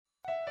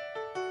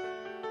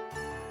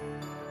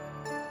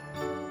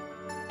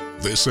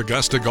This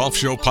Augusta Golf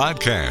Show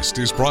podcast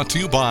is brought to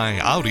you by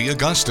Audi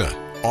Augusta.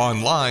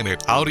 Online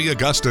at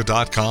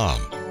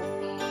AudiAugusta.com.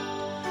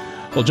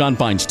 Well, John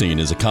Feinstein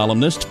is a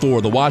columnist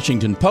for The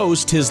Washington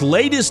Post. His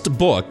latest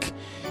book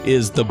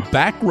is The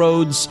Back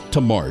Roads to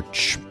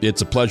March.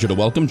 It's a pleasure to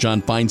welcome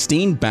John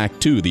Feinstein back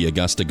to the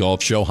Augusta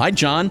Golf Show. Hi,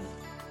 John.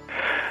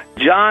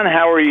 John,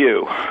 how are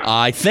you?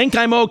 I think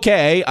I'm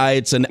okay.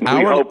 It's an hour.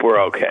 We hope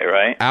we're okay,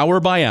 right?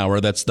 Hour by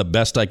hour. That's the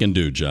best I can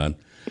do, John.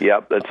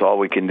 Yep, that's all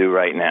we can do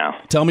right now.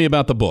 Tell me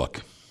about the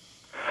book.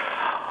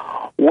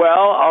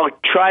 Well, I'll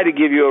try to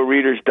give you a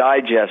Reader's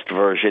Digest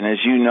version. As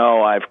you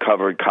know, I've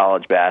covered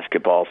college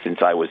basketball since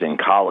I was in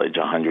college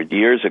 100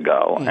 years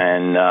ago,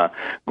 and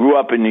grew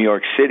up in New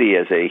York City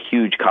as a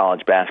huge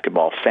college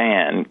basketball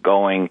fan,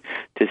 going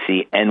to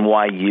see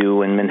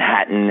NYU and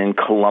Manhattan and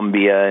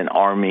Columbia and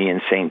Army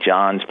and St.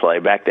 John's play.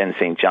 Back then,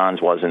 St.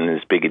 John's wasn't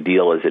as big a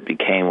deal as it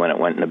became when it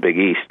went in the Big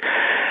East,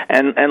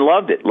 and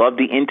loved it, loved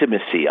the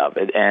intimacy of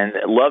it, and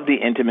loved the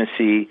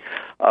intimacy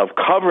of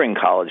covering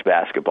college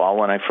basketball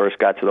when I first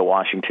got to the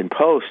Washington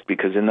Post,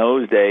 because in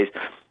those days,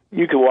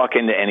 you could walk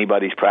into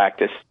anybody's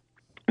practice.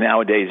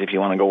 Nowadays, if you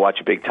want to go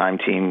watch a big-time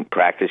team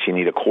practice, you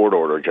need a court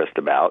order just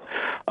about.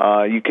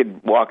 You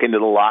could walk into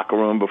the locker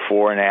room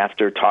before and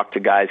after, talk to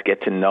guys,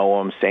 get to know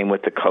them, same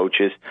with the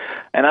coaches.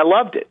 And I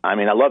loved it. I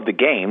mean, I loved the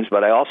games,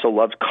 but I also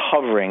loved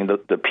covering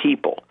the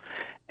people.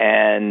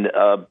 And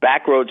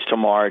Back Roads to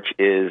March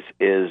is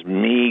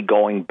me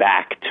going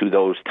back to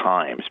those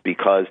times,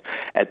 because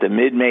at the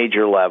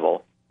mid-major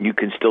level, you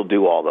can still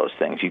do all those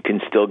things. You can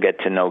still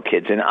get to know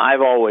kids. And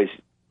I've always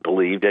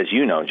believed, as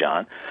you know,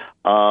 John,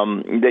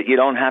 that you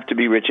don't have to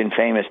be rich and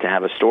famous to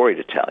have a story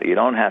to tell. You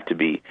don't have to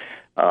be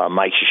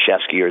Mike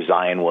Krzyzewski or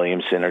Zion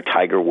Williamson or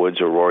Tiger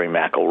Woods or Rory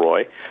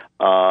McIlroy.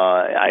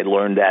 I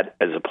learned that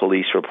as a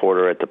police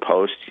reporter at the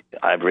Post.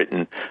 I've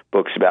written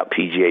books about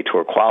PGA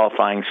Tour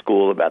qualifying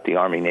school, about the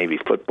Army-Navy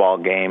football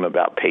game,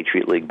 about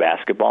Patriot League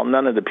basketball.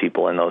 None of the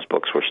people in those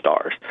books were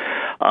stars.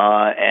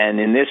 And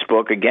in this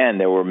book, again,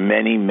 there were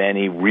many,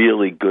 many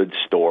really good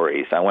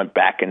stories. I went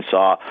back and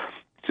saw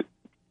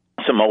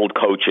some old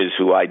coaches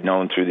who I'd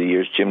known through the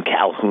years. Jim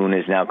Calhoun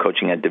is now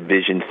coaching a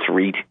Division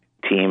III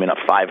team in a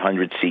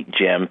 500-seat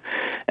gym,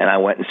 and I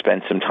went and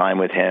spent some time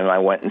with him. I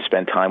went and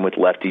spent time with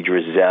Lefty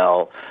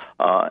Driesell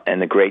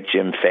and the great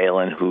Jim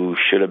Phelan, who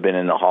should have been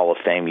in the Hall of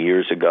Fame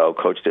years ago,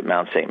 coached at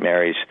Mount St.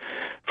 Mary's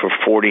for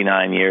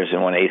 49 years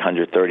and won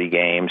 830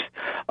 games,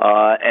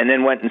 and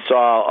then went and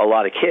saw a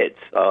lot of kids,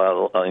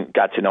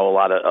 got to know a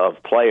lot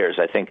of players.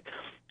 I think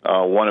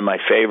one of my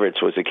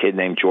favorites was a kid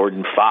named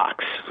Jordan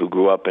Fox, who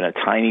grew up in a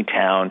tiny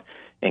town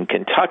in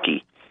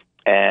Kentucky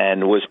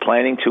and was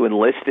planning to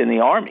enlist in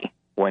the Army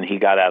when he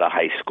got out of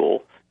high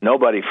school.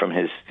 Nobody from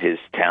his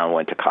town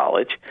went to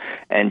college.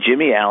 And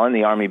Jimmy Allen,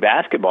 the Army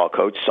basketball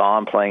coach, saw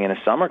him playing in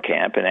a summer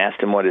camp and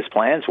asked him what his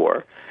plans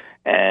were.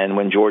 And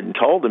when Jordan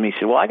told him, he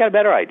said, well, I got a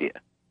better idea.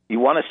 You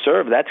want to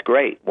serve? That's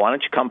great. Why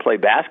don't you come play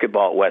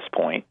basketball at West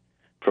Point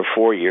for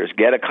 4 years,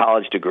 get a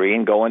college degree,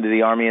 and go into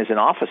the Army as an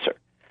officer?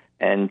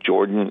 And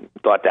Jordan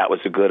thought that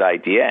was a good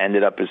idea,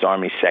 ended up as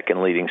Army's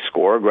second leading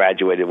scorer,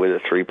 graduated with a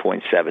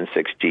 3.76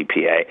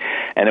 GPA.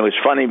 And it was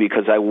funny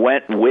because I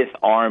went with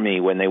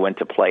Army when they went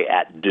to play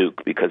at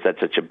Duke, because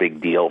that's such a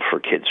big deal for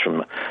kids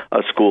from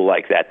a school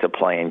like that to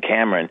play in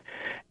Cameron.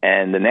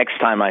 And the next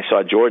time I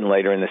saw Jordan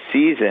later in the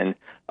season,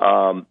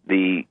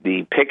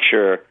 the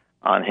picture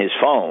on his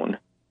phone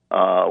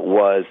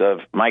was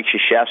of Mike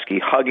Krzyzewski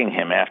hugging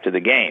him after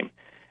the game.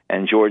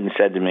 And Jordan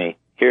said to me,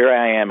 here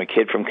I am, a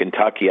kid from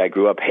Kentucky. I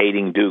grew up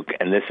hating Duke,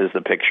 and this is the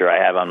picture I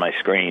have on my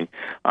screen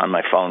on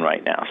my phone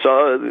right now.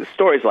 So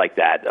stories like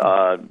that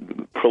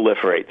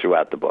proliferate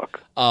throughout the book.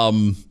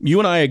 You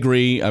and I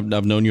agree.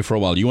 I've known you for a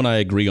while. You and I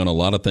agree on a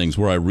lot of things.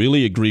 Where I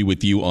really agree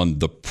with you on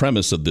the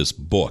premise of this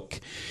book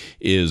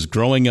is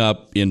growing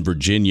up in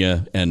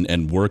Virginia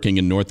and working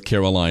in North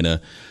Carolina,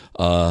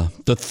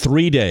 the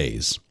 3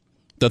 days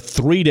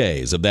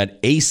of that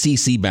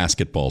ACC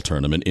basketball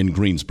tournament in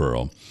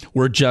Greensboro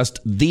were just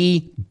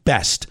the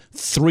best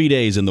 3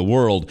 days in the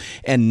world.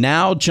 And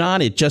now,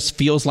 John, it just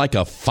feels like a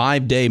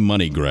 5-day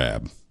money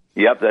grab.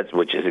 Yep,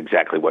 which is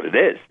exactly what it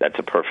is. That's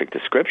a perfect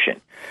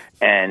description.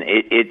 And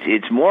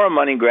it's more a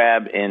money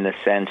grab in the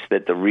sense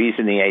that the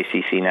reason the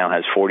ACC now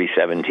has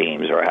 47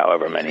 teams, or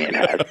however many it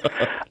has,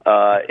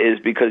 is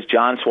because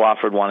John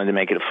Swofford wanted to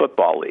make it a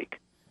football league.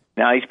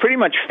 Now, he's pretty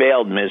much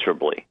failed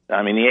miserably.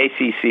 I mean, the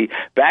ACC,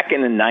 back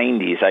in the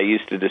 90s, I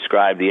used to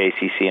describe the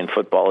ACC in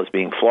football as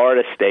being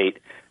Florida State,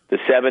 the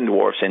Seven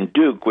Dwarfs, and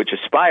Duke, which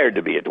aspired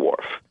to be a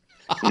dwarf.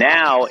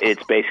 Now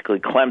it's basically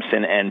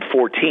Clemson and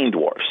 14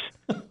 dwarfs,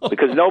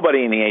 because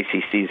nobody in the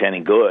ACC is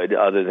any good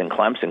other than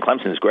Clemson.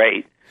 Clemson's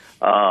great.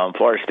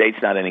 Florida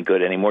State's not any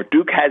good anymore.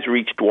 Duke has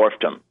reached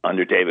dwarfdom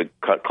under David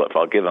Cutcliffe.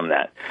 I'll give him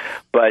that.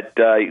 But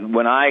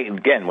when I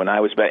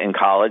was in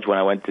college, when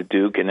I went to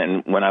Duke, and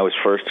then when I was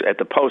first at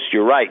the Post,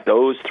 you're right.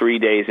 Those 3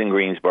 days in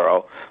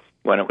Greensboro,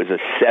 when it was a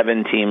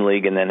 7-team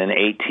league and then an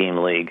 8-team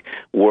league,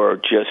 were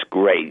just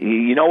great.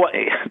 You know what?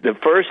 The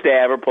first day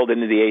I ever pulled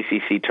into the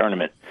ACC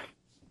tournament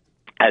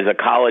as a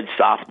college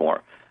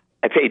sophomore,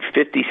 I paid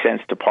 50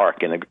 cents to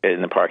park in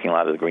the parking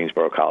lot of the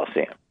Greensboro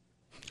Coliseum.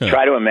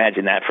 Try to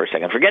imagine that for a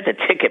second. Forget the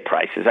ticket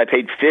prices. I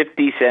paid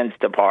 50 cents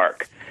to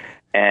park.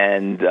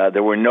 And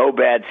there were no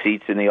bad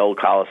seats in the old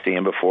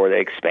Coliseum before they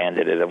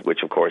expanded it, of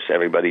which, of course,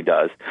 everybody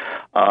does.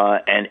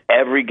 And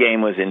every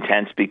game was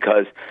intense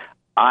because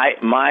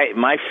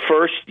my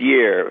first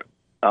year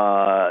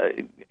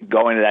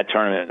going to that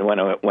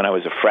tournament when I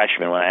was a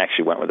freshman, when I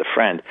actually went with a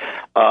friend,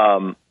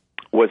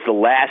 was the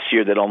last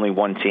year that only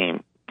one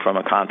team from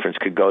a conference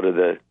could go to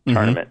the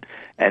tournament.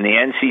 And the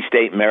NC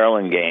State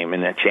Maryland game,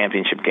 in that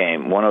championship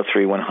game,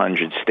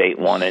 103-100, State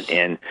won it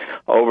in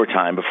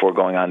overtime before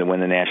going on to win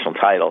the national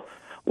title,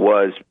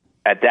 was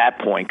at that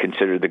point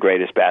considered the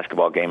greatest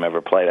basketball game ever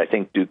played. I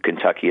think Duke,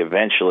 Kentucky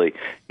eventually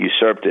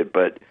usurped it,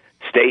 but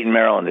State and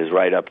Maryland is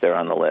right up there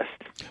on the list.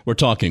 We're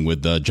talking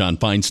with John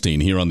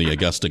Feinstein here on the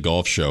Augusta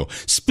Golf Show.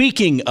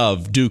 Speaking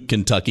of Duke,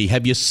 Kentucky,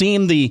 have you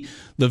seen the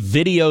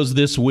videos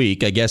this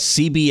week? I guess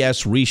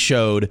CBS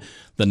reshowed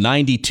the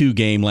 92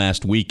 game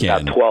last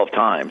weekend. About 12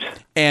 times.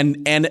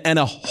 And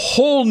a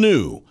whole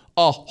new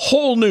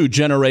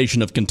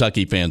generation of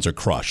Kentucky fans are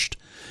crushed.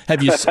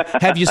 Have you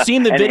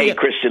seen the and video? Hate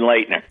Christian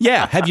Laettner.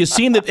 Yeah. Have you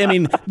seen the? I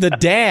mean, the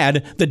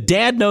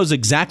dad knows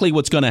exactly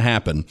what's going to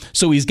happen.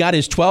 So he's got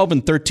his 12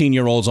 and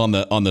 13-year-olds on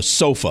the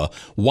sofa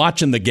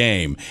watching the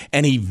game,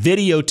 and he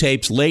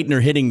videotapes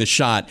Laettner hitting the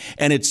shot,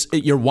 and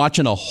you're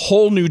watching a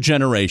whole new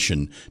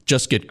generation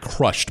just get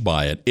crushed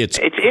by it. It's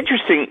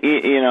interesting,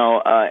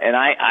 and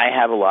I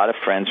have a lot of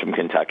friends from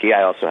Kentucky.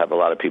 I also have a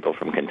lot of people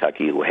from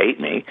Kentucky who hate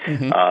me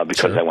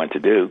because I went to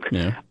Duke.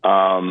 Yeah.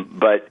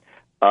 But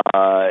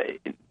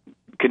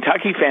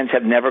Kentucky fans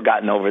have never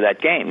gotten over that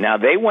game. Now,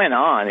 they went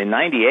on in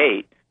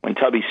 98 when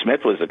Tubby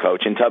Smith was the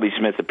coach, and Tubby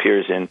Smith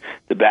appears in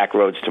the Back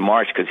Roads to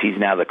March because he's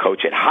now the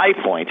coach at High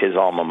Point, his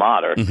alma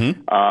mater.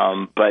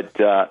 But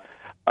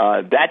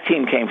that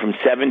team came from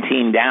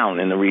 17 down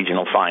in the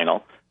regional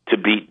final to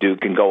beat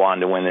Duke and go on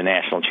to win the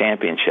national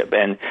championship.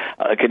 And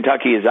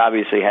Kentucky has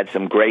obviously had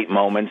some great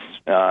moments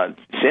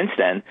since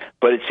then,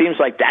 but it seems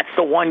like that's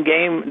the one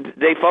game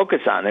they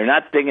focus on. They're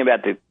not thinking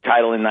about the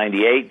title in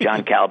 98,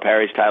 John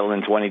Calipari's title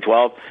in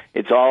 2012.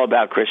 It's all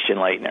about Christian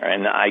Laettner,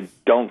 and I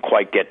don't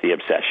quite get the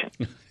obsession.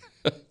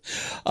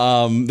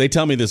 They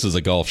tell me this is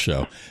a golf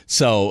show.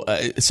 So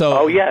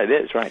oh yeah, it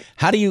is, right.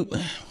 How do you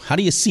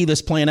see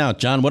this playing out,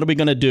 John? What are we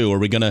going to do?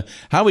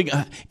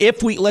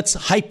 Let's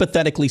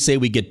hypothetically say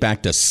we get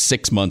back to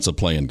 6 months of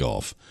playing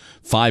golf,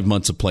 5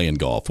 months of playing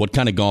golf. What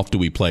kind of golf do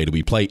we play? Do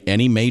we play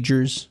any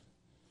majors?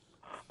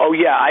 Oh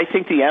yeah, I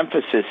think the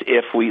emphasis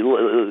if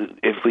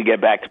we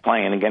get back to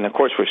playing, and again, of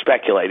course, we're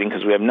speculating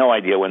because we have no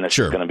idea when this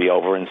is going to be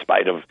over. In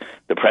spite of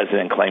the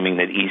president claiming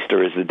that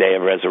Easter is the day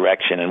of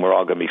resurrection and we're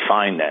all going to be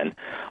fine then,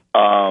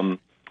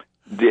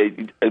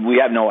 we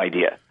have no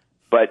idea.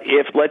 But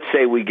if let's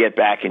say we get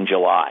back in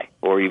July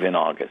or even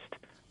August,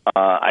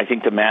 I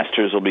think the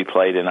Masters will be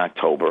played in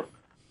October.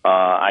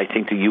 I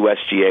think the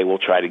USGA will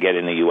try to get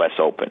in the U.S.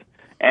 Open.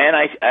 And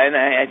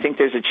I think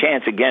there's a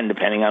chance, again,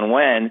 depending on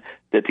when,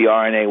 that the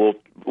R&A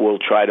will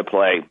try to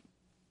play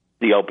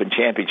the Open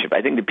Championship.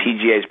 I think the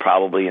PGA is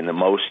probably in the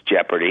most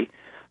jeopardy.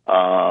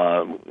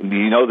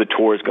 The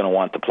tour is going to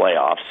want the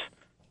playoffs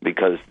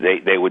because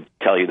they would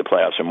tell you the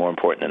playoffs are more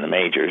important than the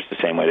majors, the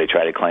same way they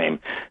try to claim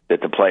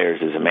that the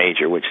Players is a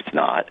major, which it's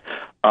not.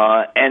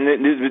 And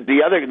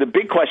the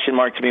big question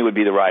mark to me would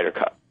be the Ryder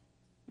Cup.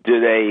 Do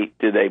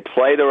they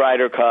play the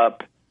Ryder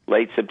Cup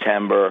late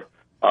September?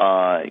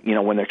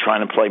 When they're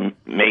trying to play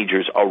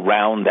majors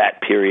around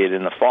that period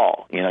in the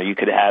fall. You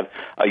could have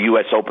a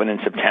U.S. Open in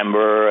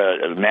September,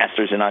 a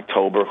Masters in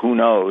October, who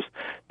knows?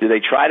 Do they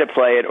try to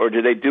play it, or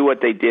do they do what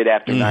they did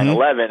after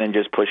 9/11 and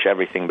just push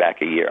everything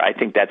back a year? I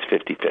think that's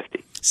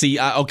 50-50. See,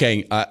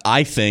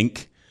 I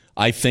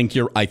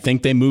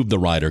think they moved the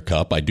Ryder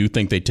Cup. I do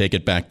think they take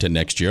it back to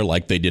next year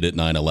like they did at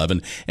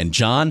 9/11. And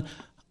John,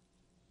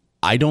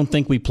 I don't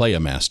think we play a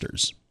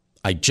Masters.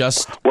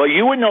 Well,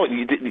 you would know.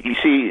 You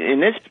see, in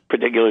this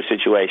particular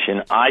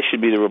situation, I should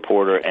be the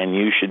reporter and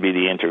you should be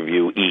the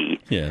interviewee.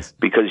 Yes.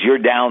 Because you're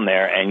down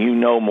there and you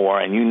know more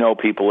and you know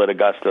people at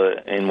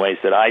Augusta in ways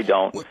that I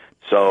don't.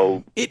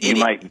 So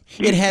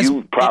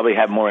you probably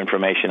have more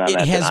information on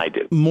that than I do.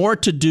 It has more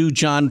to do,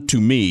 John,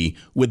 to me,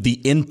 with the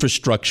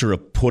infrastructure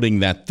of putting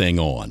that thing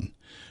on.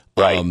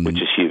 Right,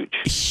 which is huge.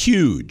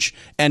 Huge.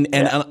 And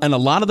a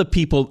lot of the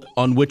people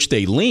on which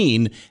they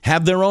lean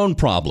have their own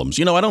problems.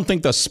 I don't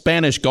think the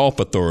Spanish Golf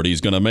Authority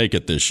is going to make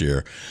it this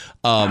year.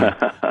 You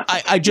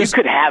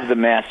could have the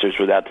Masters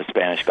without the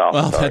Spanish Golf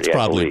Authority. Well, that's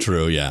probably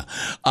true, yeah.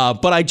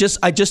 But I just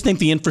think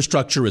the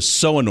infrastructure is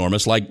so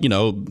enormous, like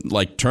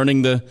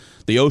turning the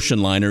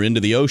ocean liner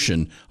into the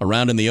ocean,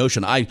 around in the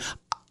ocean.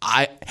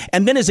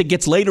 And then as it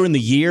gets later in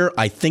the year,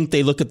 I think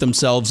they look at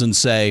themselves and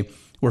say,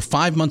 we're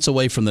 5 months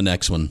away from the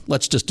next one.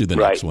 Let's just do the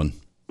next one.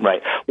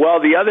 Right. Well,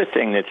 the other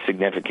thing that's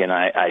significant,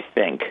 I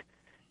think,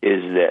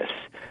 is this.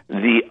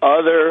 The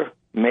other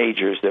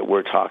majors that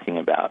we're talking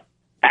about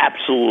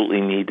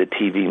absolutely need the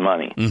TV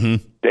money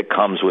that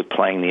comes with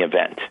playing the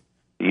event.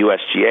 The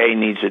USGA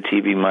needs the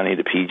TV money.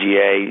 The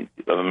PGA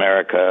of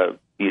America,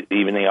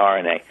 even the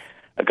R&A.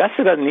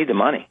 Augusta doesn't need the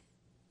money.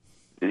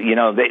 You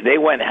know, they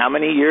went how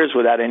many years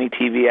without any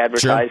TV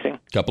advertising? Sure.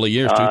 Couple of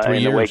years, 2-3 years.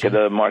 In the wake of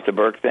the Martha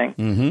Burke thing.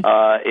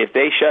 Mm-hmm. If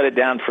they shut it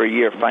down for a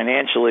year,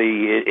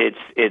 financially,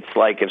 it's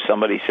like if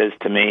somebody says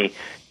to me,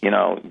 you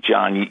know,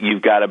 John,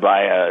 you've got to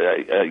buy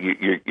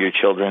your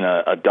children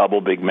a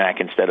double Big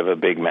Mac instead of a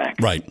Big Mac.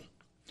 Right.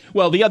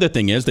 Well, the other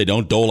thing is they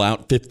don't dole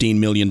out $15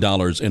 million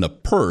in a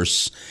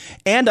purse,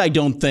 and I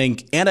don't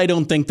think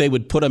they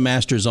would put a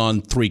Masters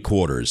on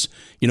 3/4.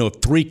 You know,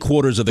 if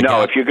 3/4 of the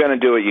no, if you're going to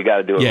do it, you got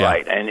to do it yeah.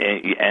 right.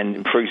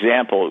 And for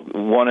example,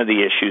 one of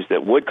the issues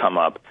that would come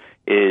up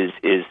is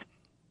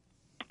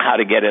how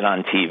to get it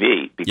on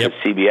TV, because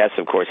CBS,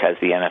 of course, has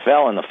the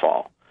NFL in the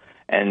fall.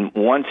 And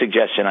one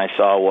suggestion I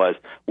saw was,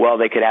 well,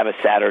 they could have a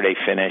Saturday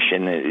finish,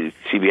 and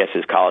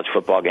CBS's college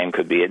football game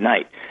could be at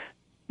night.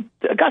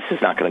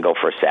 Augusta's not going to go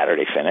for a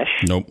Saturday finish.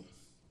 Nope.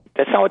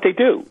 That's not what they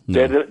do.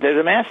 No. They're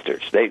the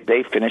Masters.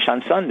 They finish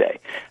on Sunday,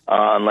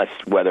 unless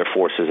weather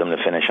forces them to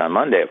finish on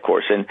Monday, of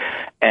course.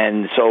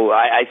 And so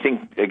I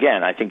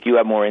think you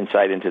have more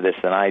insight into this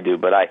than I do,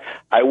 but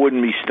I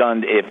wouldn't be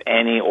stunned if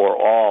any or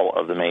all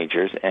of the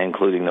majors,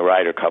 including the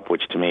Ryder Cup,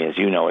 which to me, as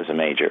you know, is a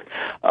major,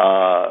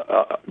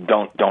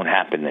 don't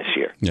happen this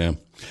year. Yeah.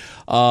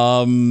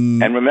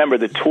 And remember,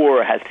 the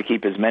tour has to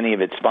keep as many of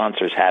its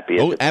sponsors happy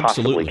as it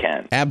possibly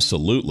can.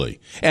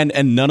 Absolutely.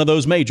 And none of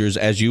those majors,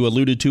 as you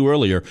alluded to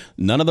earlier,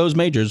 none of those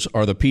majors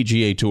are the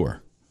PGA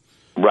Tour.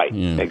 Right.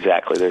 Yeah.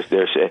 Exactly.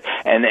 There's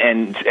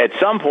and at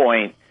some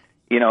point,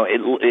 you know,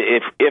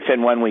 if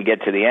and when we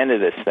get to the end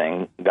of this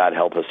thing, God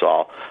help us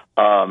all,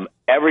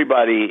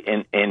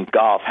 everybody in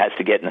golf has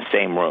to get in the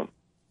same room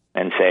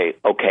and say,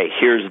 okay,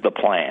 here's the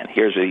plan.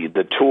 Here's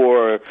the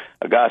tour,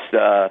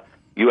 Augusta,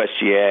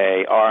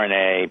 USGA,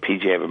 R&A,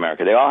 PGA of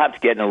America. They all have to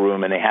get in a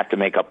room and they have to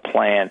make a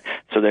plan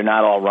so they're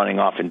not all running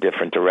off in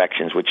different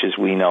directions, which, as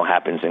we know,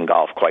 happens in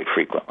golf quite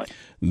frequently.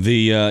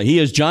 He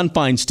is John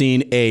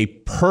Feinstein, a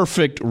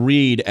perfect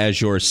read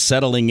as you're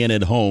settling in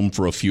at home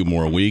for a few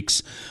more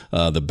weeks.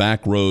 The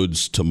back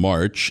roads to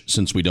March,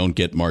 since we don't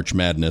get March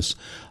Madness.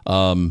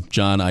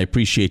 John, I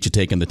appreciate you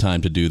taking the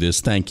time to do this.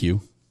 Thank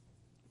you.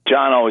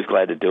 John, always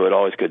glad to do it.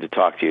 Always good to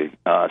talk to you.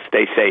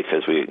 Stay safe,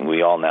 as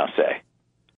we all now say.